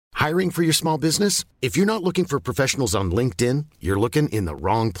Hiring for your small business? If you're not looking for professionals on LinkedIn, you're looking in the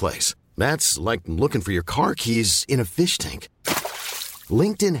wrong place. That's like looking for your car keys in a fish tank.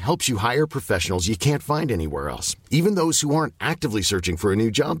 LinkedIn helps you hire professionals you can't find anywhere else, even those who aren't actively searching for a new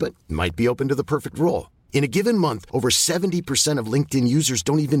job but might be open to the perfect role. In a given month, over 70% of LinkedIn users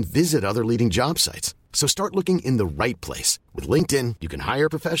don't even visit other leading job sites. So start looking in the right place. With LinkedIn, you can hire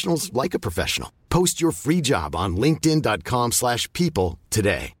professionals like a professional. Post your free job on linkedin.com/people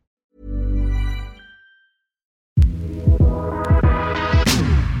today.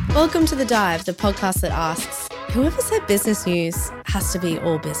 Welcome to The Dive, the podcast that asks, whoever said business news has to be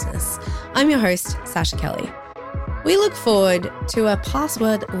all business? I'm your host, Sasha Kelly. We look forward to a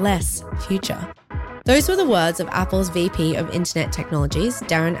password-less future. Those were the words of Apple's VP of Internet Technologies,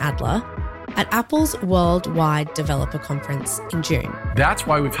 Darren Adler, at Apple's Worldwide Developer Conference in June. That's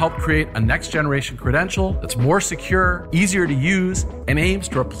why we've helped create a next-generation credential that's more secure, easier to use, and aims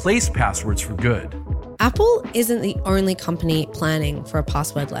to replace passwords for good. Apple isn't the only company planning for a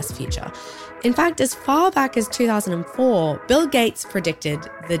password-less future. In fact, as far back as 2004, Bill Gates predicted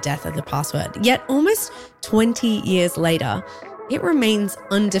the death of the password. Yet almost 20 years later, it remains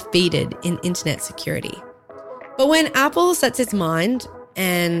undefeated in internet security. But when Apple sets its mind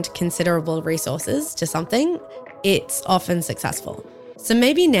and considerable resources to something, it's often successful. So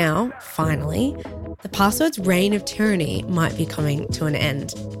maybe now, finally, the password's reign of tyranny might be coming to an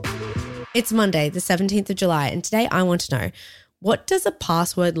end. It's Monday, the 17th of July, and today I want to know, what does a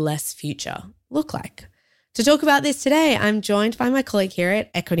password-less future look like? To talk about this today, I'm joined by my colleague here at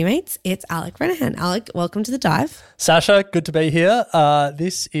Equity Mates. It's Alec Renahan. Alec, welcome to The Dive. Sasha, good to be here.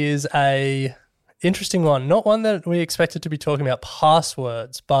 This is a interesting one, not one that we expected to be talking about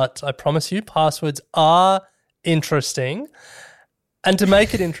passwords, but I promise you passwords are interesting. And to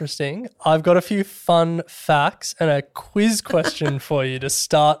make it interesting, I've got a few fun facts and a quiz question for you to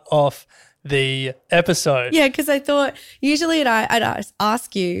start off the episode. Yeah, because I thought usually I'd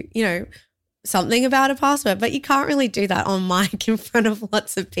ask you, something about a password, but you can't really do that on mic in front of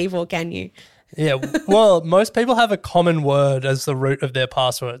lots of people, can you? Yeah, well, most people have a common word as the root of their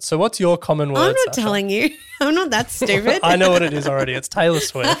password. So what's your common word, I'm not Sasha? telling you. I'm not that stupid. I know what it is already. It's Taylor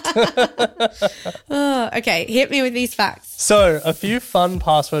Swift. Okay, hit me with these facts. So a few fun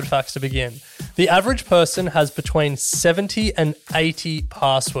password facts to begin. The average person has between 70 and 80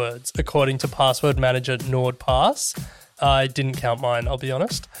 passwords, according to password manager NordPass. I didn't count mine, I'll be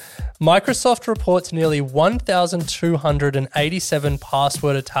honest. Microsoft reports nearly 1,287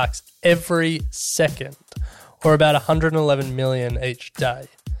 password attacks every second, or about 111 million each day.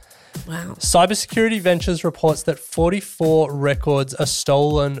 Wow. Cybersecurity Ventures reports that 44 records are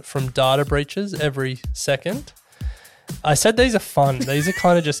stolen from data breaches every second. I said these are fun. These are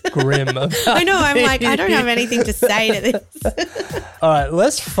kind of just grim. I know. I'm like, I don't have anything to say to this. All right,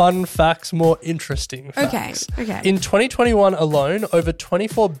 less fun facts, more interesting facts. Okay. In 2021 alone, over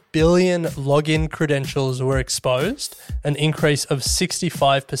 24 billion login credentials were exposed, an increase of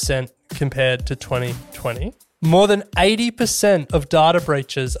 65% compared to 2020. More than 80% of data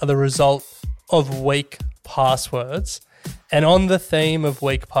breaches are the result of weak passwords. And on the theme of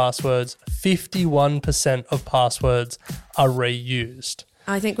weak passwords, 51% of passwords are reused.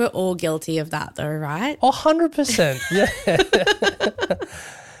 I think we're all guilty of that though, right? 100%, yeah.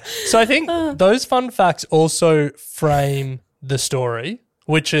 So I think those fun facts also frame the story,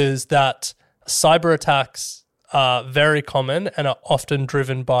 which is that cyber attacks are very common and are often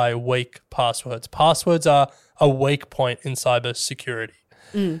driven by weak passwords. Passwords are a weak point in cybersecurity.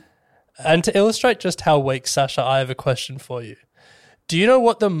 And to illustrate just how weak, Sasha, I have a question for you. Do you know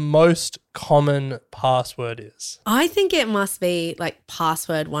what the most common password is? I think it must be like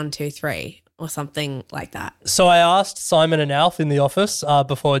password 123 or something like that. So I asked Simon and Alf in the office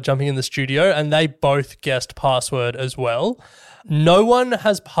before jumping in the studio, and they both guessed password as well. No one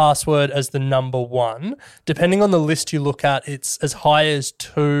has password as the number one. Depending on the list you look at, it's as high as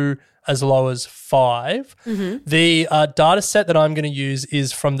 2, as low as 5. The data set that I'm going to use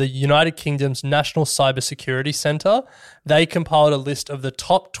is from the United Kingdom's National Cybersecurity Centre. They compiled a list of the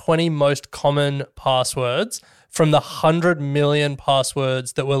top 20 most common passwords from the 100 million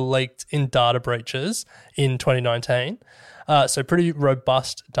passwords that were leaked in data breaches in 2019. So pretty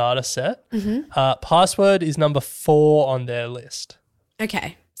robust data set. Password is number 4 on their list.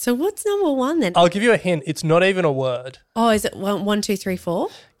 Okay. So what's number one then? I'll give you a hint. It's not even a word. Oh, is it 1, 2, 3, 4?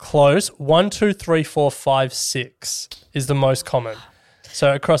 Close. 1, 2, 3, 4, 5, 6 is the most common.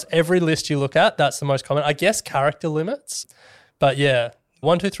 So across every list you look at, that's the most common. I guess character limits, but yeah,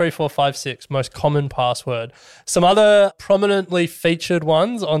 1, 2, 3, 4, 5, 6, most common password. Some other prominently featured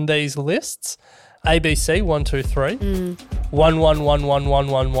ones on these lists: ABC 1, 2, 3,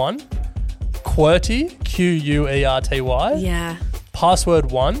 111111. QWERTY, QUERTY. Yeah.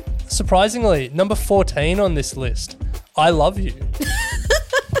 Password 1. Surprisingly, number 14 on this list. I love you.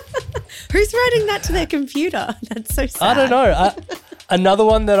 Who's writing that to their computer? That's so sad. I don't know. Another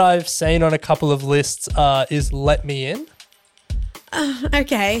one that I've seen on a couple of lists is Let Me In.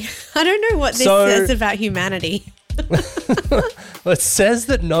 Okay. I don't know what this says about humanity. Well, it says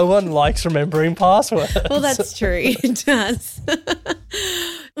that no one likes remembering passwords. Well, that's true. It does.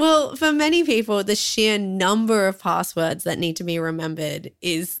 Well, for many people, the sheer number of passwords that need to be remembered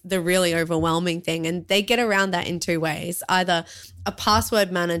is the really overwhelming thing. And they get around that in two ways. Either a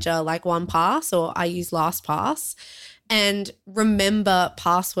password manager like OnePass, or I use LastPass, and remember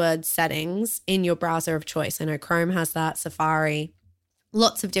password settings in your browser of choice. I know Chrome has that, Safari,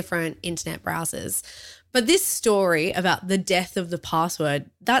 lots of different internet browsers. But this story about the death of the password,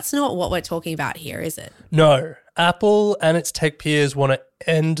 that's not what we're talking about here, is it? No. Apple and its tech peers want to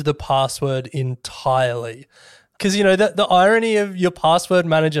end the password entirely. Because, you know, the irony of your password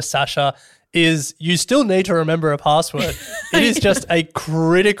manager, Sasha, is you still need to remember a password. It is just a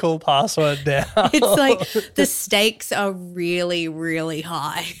critical password now. It's like the stakes are really, really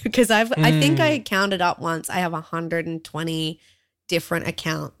high. Because I think I counted up once, I have 120 different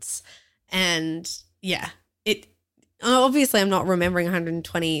accounts. And yeah, obviously I'm not remembering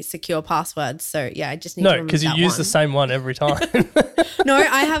 120 secure passwords. So yeah, I just need to remember because you use the same one every time. No,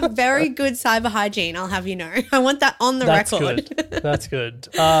 I have very good cyber hygiene, I'll have you know. I want that on the record. That's good.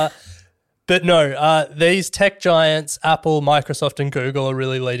 But no, these tech giants, Apple, Microsoft and Google, are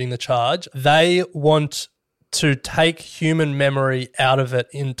really leading the charge. They want to take human memory out of it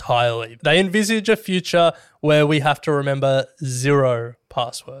entirely. They envisage a future where we have to remember 0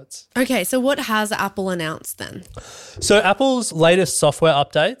 passwords. Okay, so what has Apple announced then? So Apple's latest software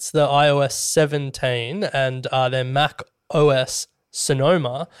updates, the iOS 17 and their Mac OS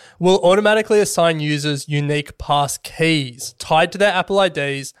Sonoma, will automatically assign users unique pass keys tied to their Apple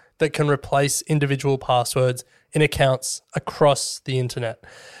IDs that can replace individual passwords in accounts across the internet.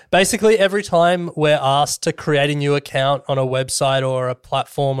 Basically, every time we're asked to create a new account on a website or a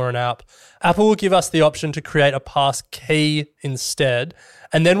platform or an app, Apple will give us the option to create a pass key instead,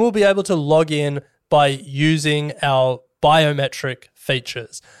 and then we'll be able to log in by using our biometric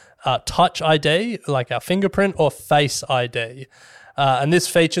features, Touch ID, like our fingerprint, or Face ID. And this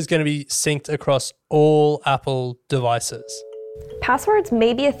feature is going to be synced across all Apple devices. Passwords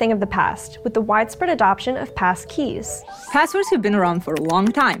may be a thing of the past, with the widespread adoption of pass keys. Passwords have been around for a long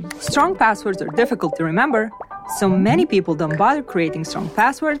time. Strong passwords are difficult to remember, so many people don't bother creating strong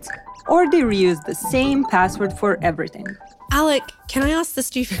passwords, or they reuse the same password for everything. Alec, can I ask the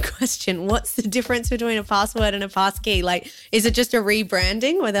stupid question? What's the difference between a password and a pass key? Like, is it just a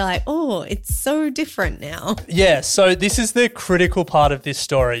rebranding where they're like, oh, it's so different now? Yeah, so this is the critical part of this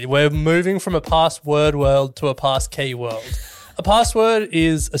story. We're moving from a password world to a pass key world. A password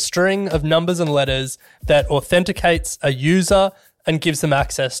is a string of numbers and letters that authenticates a user and gives them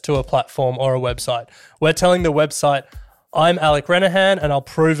access to a platform or a website. We're telling the website, I'm Alec Renahan, and I'll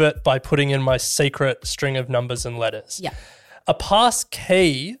prove it by putting in my secret string of numbers and letters. Yeah. A pass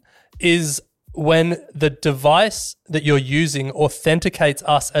key is when the device that you're using authenticates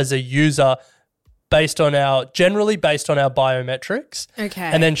us as a user generally based on our biometrics. Okay.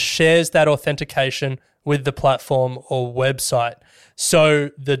 And then shares that authentication with the platform or website. So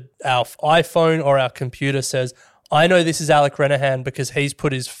our iPhone or our computer says, I know this is Alec Renahan because he's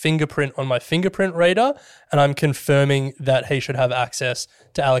put his fingerprint on my fingerprint reader, and I'm confirming that he should have access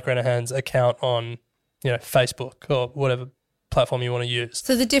to Alec Renahan's account on, Facebook or whatever platform you want to use.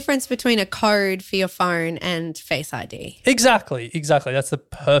 So the difference between a code for your phone and Face ID. Exactly. That's the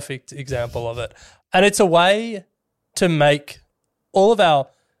perfect example of it. And it's a way to make all of our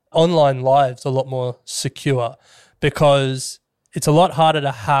online lives a lot more secure, because it's a lot harder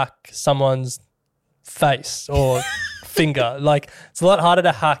to hack someone's face or finger. Like, it's a lot harder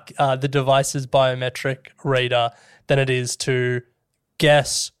to hack the device's biometric reader than it is to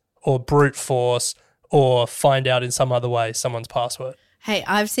guess or brute force or find out in some other way someone's password. Hey,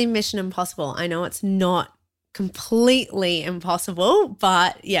 I've seen Mission Impossible. I know it's not completely impossible,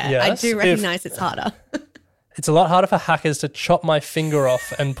 but yes, I do recognize it's harder. It's a lot harder for hackers to chop my finger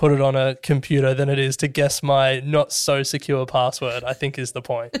off and put it on a computer than it is to guess my not so secure password, I think is the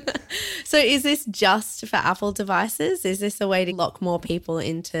point. So is this just for Apple devices? Is this a way to lock more people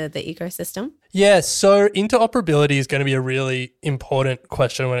into the ecosystem? Yeah, so interoperability is going to be a really important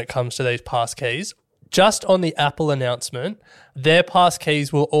question when it comes to these pass keys. Just on the Apple announcement, their pass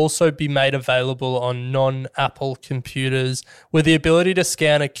keys will also be made available on non-Apple computers with the ability to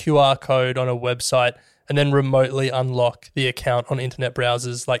scan a QR code on a website and then remotely unlock the account on internet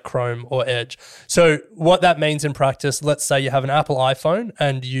browsers like Chrome or Edge. So what that means in practice, let's say you have an Apple iPhone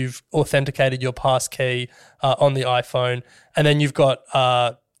and you've authenticated your passkey on the iPhone, and then you've got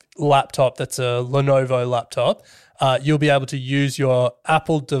a laptop that's a Lenovo laptop. You'll be able to use your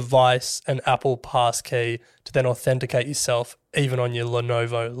Apple device and Apple passkey to then authenticate yourself even on your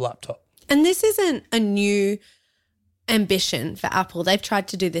Lenovo laptop. And this isn't a new ambition for Apple. They've tried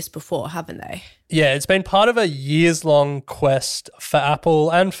to do this before, haven't they? Yeah, it's been part of a years-long quest for Apple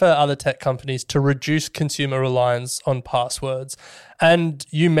and for other tech companies to reduce consumer reliance on passwords. And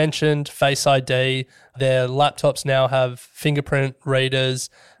you mentioned Face ID. Their laptops now have fingerprint readers.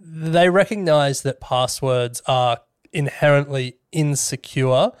 They recognize that passwords are inherently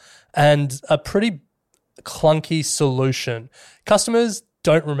insecure and a pretty clunky solution. Customers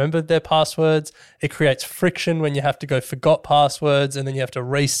don't remember their passwords. It creates friction when you have to go forgot passwords and then you have to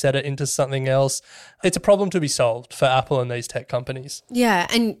reset it into something else. It's a problem to be solved for Apple and these tech companies. Yeah,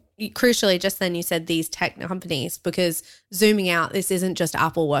 and crucially, just then you said these tech companies, because zooming out, this isn't just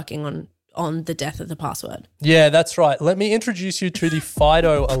Apple working on the death of the password. Yeah, that's right. Let me introduce you to the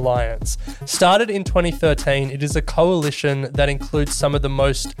FIDO Alliance. Started in 2013, it is a coalition that includes some of the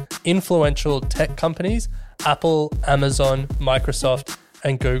most influential tech companies: Apple, Amazon, Microsoft,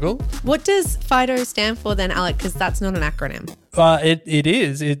 and Google. What does FIDO stand for then, Alec? Because that's not an acronym. It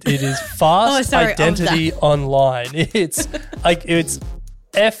is. It is Fast Identity Online. It's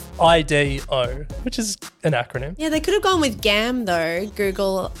FIDO, which is an acronym. Yeah, they could have gone with GAM though.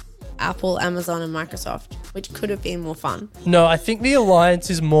 Google, Apple, Amazon, and Microsoft, which could have been more fun. No, I think the alliance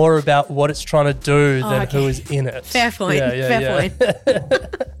is more about what it's trying to do than who is in it. Fair point. Fair point.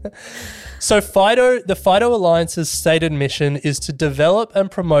 So the FIDO Alliance's stated mission is to develop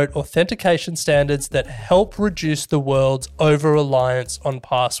and promote authentication standards that help reduce the world's over-reliance on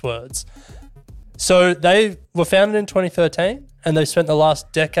passwords. So they were founded in 2013 and they've spent the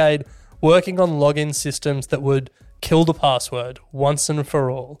last decade working on login systems that would kill the password once and for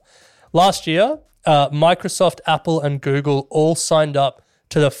all. Last year, Microsoft, Apple, and Google all signed up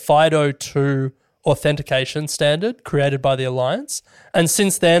to the FIDO2 authentication standard created by the Alliance. And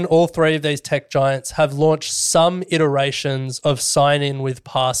since then, all three of these tech giants have launched some iterations of sign-in with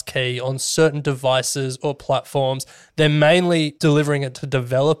passkey on certain devices or platforms. They're mainly delivering it to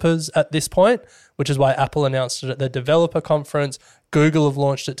developers at this point, which is why Apple announced it at their developer conference. Google have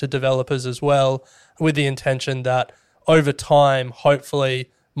launched it to developers as well, with the intention that over time, hopefully,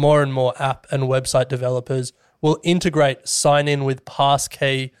 more and more app and website developers will integrate sign-in with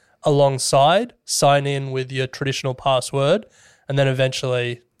passkey alongside sign in with your traditional password, and then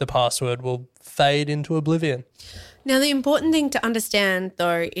eventually the password will fade into oblivion. Now, the important thing to understand,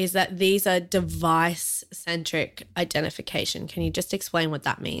 though, is that these are device-centric identification. Can you just explain what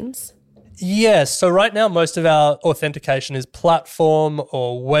that means? Yes. So right now, most of our authentication is platform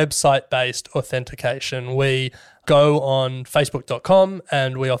or website-based authentication. We go on Facebook.com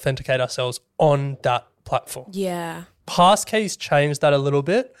and we authenticate ourselves on that platform. Yeah. Passkeys change that a little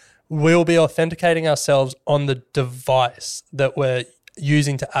bit. We'll be authenticating ourselves on the device that we're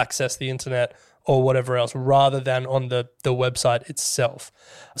using to access the internet or whatever else, rather than on the website itself.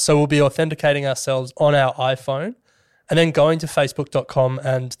 So we'll be authenticating ourselves on our iPhone and then going to Facebook.com,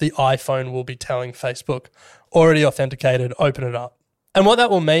 and the iPhone will be telling Facebook, already authenticated, open it up. And what that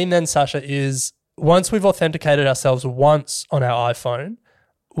will mean then, Sasha, is once we've authenticated ourselves once on our iPhone,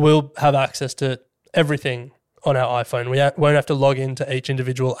 we'll have access to everything on our iPhone. We won't have to log into each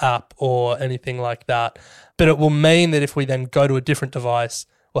individual app or anything like that. But it will mean that if we then go to a different device,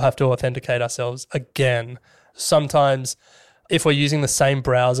 we'll have to authenticate ourselves again. Sometimes if we're using the same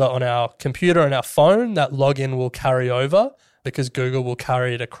browser on our computer and our phone, that login will carry over because Google will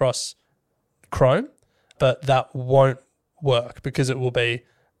carry it across Chrome. But that won't work because it will be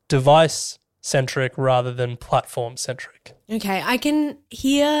device-centric rather than platform-centric. Okay, I can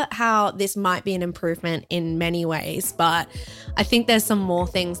hear how this might be an improvement in many ways, but I think there's some more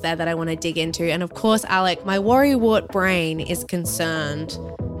things there that I want to dig into. And of course, Alec, my worrywart brain is concerned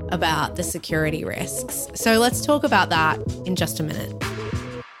about the security risks. So let's talk about that in just a minute.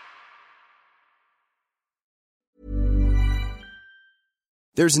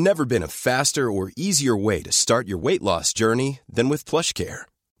 There's never been a faster or easier way to start your weight loss journey than with PlushCare.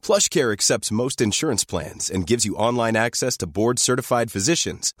 PlushCare accepts most insurance plans and gives you online access to board-certified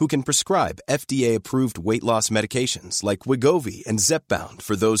physicians who can prescribe FDA-approved weight loss medications like Wegovy and Zepbound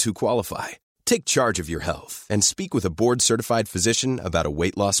for those who qualify. Take charge of your health and speak with a board-certified physician about a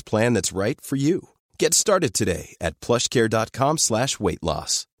weight loss plan that's right for you. Get started today at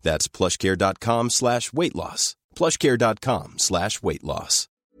plushcare.com/weight-loss. That's plushcare.com/weight-loss. plushcare.com/weight-loss.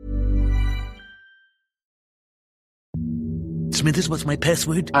 Smithers, what's my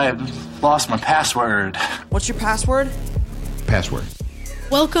password? I've lost my password. What's your password? Password.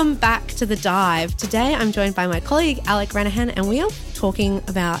 Welcome back to The Dive. Today I'm joined by my colleague Alec Renahan, and we are talking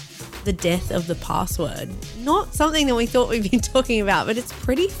about the death of the password. Not something that we thought we'd be talking about, but it's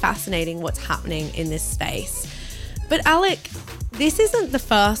pretty fascinating what's happening in this space. But Alec, this isn't the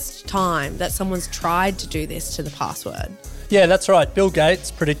first time that someone's tried to do this to the password. Yeah, that's right. Bill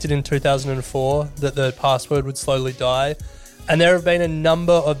Gates predicted in 2004 that the password would slowly die, and there have been a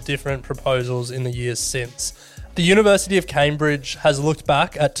number of different proposals in the years since. The University of Cambridge has looked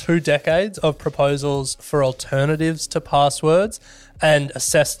back at 2 decades of proposals for alternatives to passwords and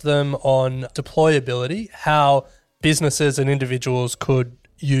assessed them on deployability, how businesses and individuals could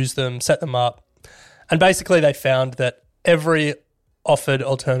use them, set them up. And basically they found that every offered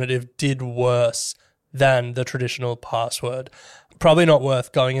alternative did worse than the traditional password. Probably not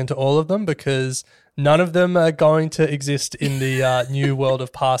worth going into all of them because none of them are going to exist in the new world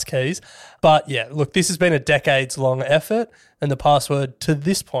of passkeys. But yeah, look, this has been a decades-long effort and the password to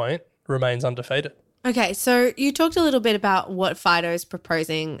this point remains undefeated. Okay, so you talked a little bit about what Fido's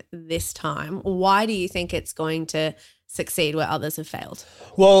proposing this time. Why do you think it's going to succeed where others have failed?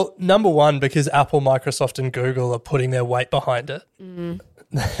 Well, number one, because Apple, Microsoft and Google are putting their weight behind it.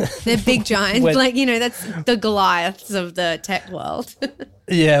 They're big giants. That's the Goliaths of the tech world.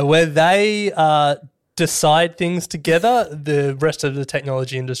 Yeah, where they decide things together, the rest of the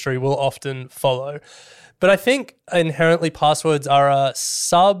technology industry will often follow. But I think inherently passwords are a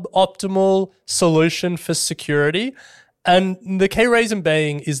suboptimal solution for security. And the key reason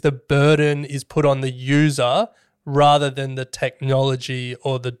being is the burden is put on the user rather than the technology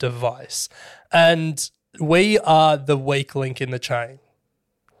or the device. And we are the weak link in the chain,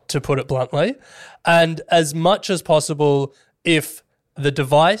 to put it bluntly. And as much as possible, if the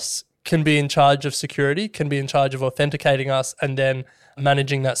device can be in charge of security, can be in charge of authenticating us and then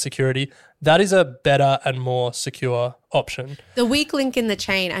managing that security, that is a better and more secure option. The weak link in the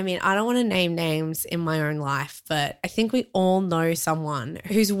chain, I mean, I don't want to name names in my own life, but I think we all know someone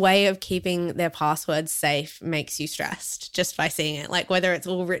whose way of keeping their passwords safe makes you stressed just by seeing it. Like whether it's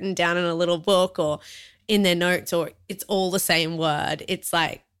all written down in a little book or in their notes or it's all the same word. It's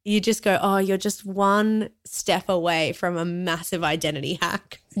like you just go, oh, you're just one step away from a massive identity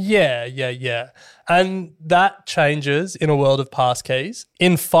hack. Yeah. And that changes in a world of passkeys.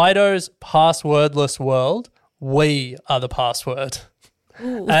 In Fido's passwordless world, we are the password.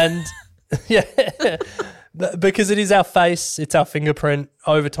 Ooh. And yeah, because it is our face, it's our fingerprint.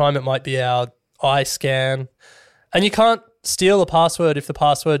 Over time, it might be our eye scan. And you can't steal a password if the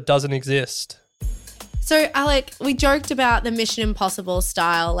password doesn't exist. So, Alec, we joked about the Mission Impossible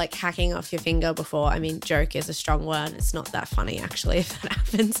style, like hacking off your finger before. I mean, joke is a strong word. It's not that funny, actually, if that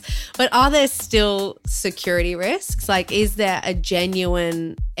happens. But are there still security risks? Like, is there a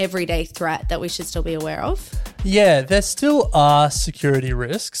genuine everyday threat that we should still be aware of? Yeah, there still are security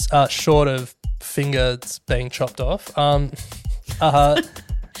risks, short of fingers being chopped off. How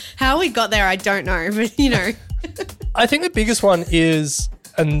we got there, I don't know, but, I think the biggest one is,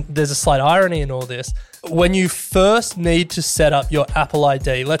 and there's a slight irony in all this, when you first need to set up your Apple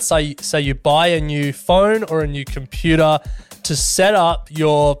ID, let's say you buy a new phone or a new computer, to set up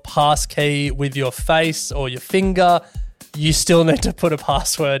your passkey with your face or your finger, you still need to put a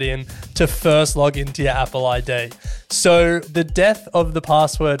password in to first log into your Apple ID. So the death of the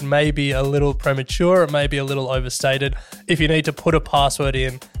password may be a little premature, it may be a little overstated if you need to put a password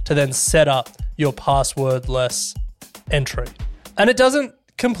in to then set up your passwordless entry. And it doesn't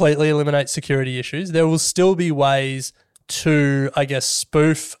completely eliminate security issues. There will still be ways to,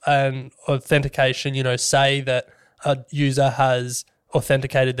 spoof an authentication, say that a user has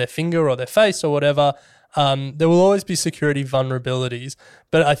authenticated their finger or their face or whatever. There will always be security vulnerabilities,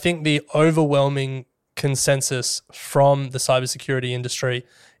 but I think the overwhelming consensus from the cybersecurity industry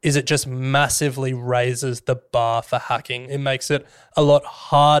is it just massively raises the bar for hacking. It makes it a lot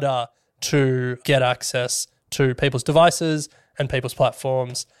harder to get access to people's devices and people's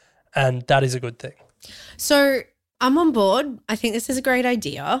platforms, and that is a good thing. So I'm on board. I think this is a great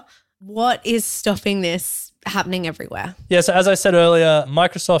idea. What is stopping this happening everywhere? Yeah, so as I said earlier,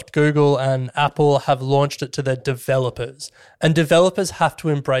 Microsoft, Google and Apple have launched it to their developers, and developers have to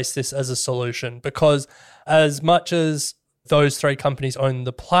embrace this as a solution because as much as those 3 companies own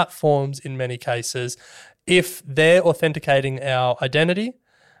the platforms in many cases, if they're authenticating our identity,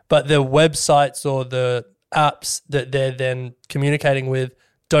 but the websites or the apps that they're then communicating with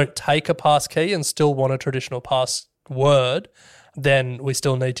don't take a passkey and still want a traditional password, then we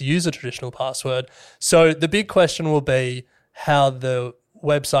still need to use a traditional password. So the big question will be how the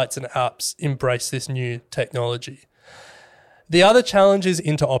websites and apps embrace this new technology. The other challenge is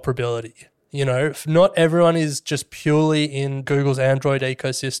interoperability. You know, not everyone is just purely in Google's Android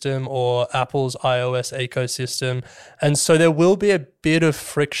ecosystem or Apple's iOS ecosystem. And so there will be a bit of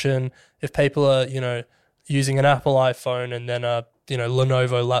friction if people are, you know, using an Apple iPhone and then a, you know,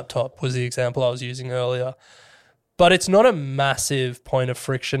 Lenovo laptop was the example I was using earlier. But it's not a massive point of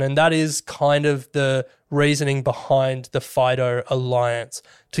friction. And that is kind of the reasoning behind the FIDO Alliance,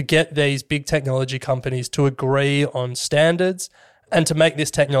 to get these big technology companies to agree on standards and to make this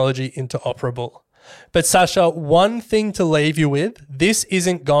technology interoperable. But Sasha, one thing to leave you with, this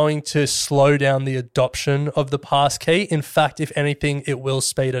isn't going to slow down the adoption of the passkey. In fact, if anything, it will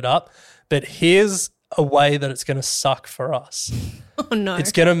speed it up. But here's a way that it's going to suck for us. Oh, no.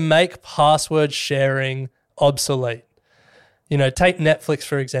 It's going to make password sharing obsolete. You know, take Netflix,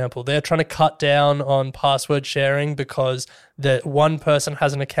 for example. They're trying to cut down on password sharing because that one person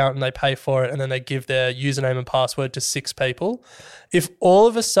has an account and they pay for it and then they give their username and password to 6 people. If all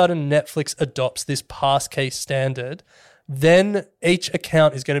of a sudden Netflix adopts this passkey standard, then each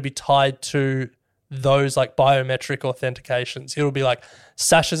account is going to be tied to those like biometric authentications. It'll be like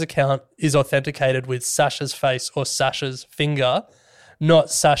Sasha's account is authenticated with Sasha's face or Sasha's finger,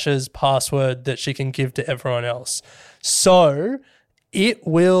 not Sasha's password that she can give to everyone else. So it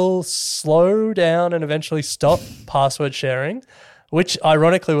will slow down and eventually stop password sharing, which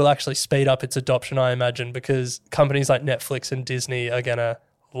ironically will actually speed up its adoption, I imagine, because companies like Netflix and Disney are going to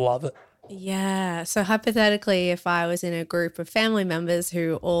love it. Yeah. So hypothetically, if I was in a group of family members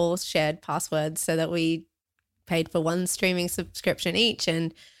who all shared passwords so that we paid for one streaming subscription each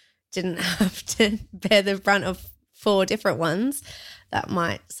and didn't have to bear the brunt of 4 different ones, that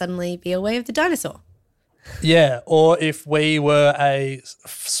might suddenly be a way of the dinosaur. Yeah, or if we were a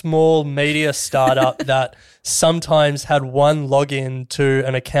small media startup that sometimes had one login to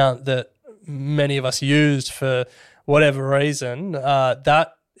an account that many of us used for whatever reason,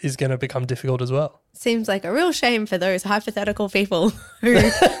 that is going to become difficult as well. Seems like a real shame for those hypothetical people who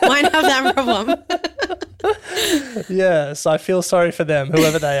might have that problem. Yes, I feel sorry for them,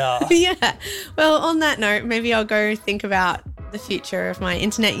 whoever they are. Yeah. Well, on that note, maybe I'll go think about the future of my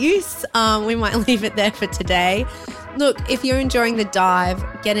internet use. We might leave it there for today. Look, if you're enjoying the dive,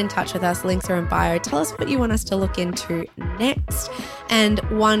 get in touch with us. Links are in bio. Tell us what you want us to look into next. And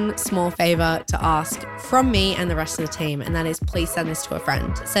one small favor to ask from me and the rest of the team, and that is please send this to a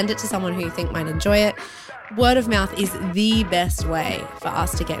friend. Send it to someone who you think might enjoy it. Word of mouth is the best way for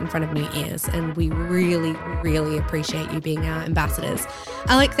us to get in front of new ears, and we really, really appreciate you being our ambassadors.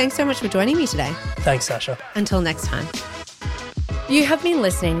 Alec, thanks so much for joining me today. Thanks, Sasha. Until next time. You have been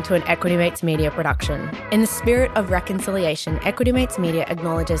listening to an Equity Mates Media production. In the spirit of reconciliation, Equity Mates Media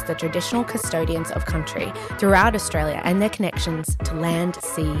acknowledges the traditional custodians of country throughout Australia and their connections to land,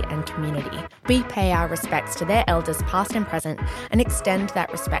 sea and community. We pay our respects to their elders past and present and extend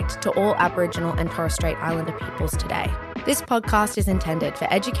that respect to all Aboriginal and Torres Strait Islander peoples today. This podcast is intended for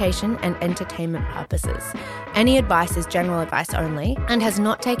education and entertainment purposes. Any advice is general advice only and has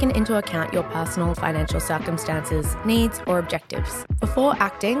not taken into account your personal financial circumstances, needs, or objectives. Before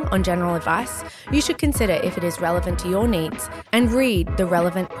acting on general advice, you should consider if it is relevant to your needs and read the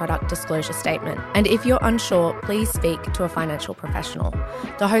relevant product disclosure statement. And if you're unsure, please speak to a financial professional.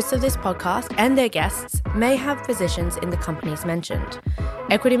 The hosts of this podcast and their guests may have positions in the companies mentioned.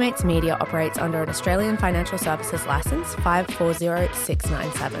 Equity Mates Media operates under an Australian Financial Services Licence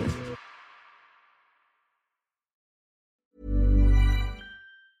 540697.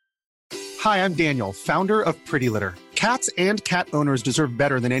 Hi, I'm Daniel, founder of Pretty Litter. Cats and cat owners deserve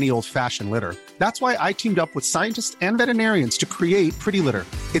better than any old-fashioned litter. That's why I teamed up with scientists and veterinarians to create Pretty Litter.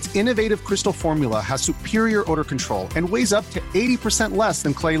 Its innovative crystal formula has superior odor control and weighs up to 80% less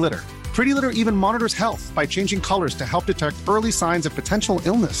than clay litter. Pretty Litter even monitors health by changing colors to help detect early signs of potential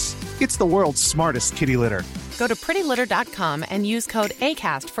illness. It's the world's smartest kitty litter. Go to prettylitter.com and use code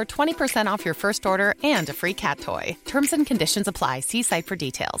ACAST for 20% off your first order and a free cat toy. Terms and conditions apply. See site for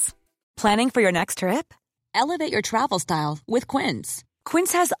details. Planning for your next trip? Elevate your travel style with Quince.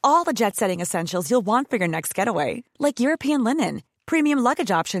 Quince has all the jet-setting essentials you'll want for your next getaway, like European linen, premium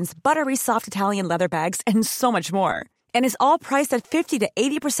luggage options, buttery soft Italian leather bags, and so much more. And is all priced at 50 to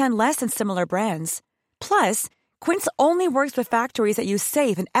 80% less than similar brands. Plus, Quince only works with factories that use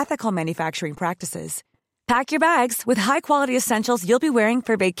safe and ethical manufacturing practices. Pack your bags with high-quality essentials you'll be wearing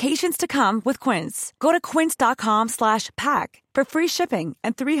for vacations to come with Quince. Go to quince.com/pack for free shipping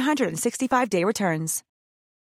and 365-day returns.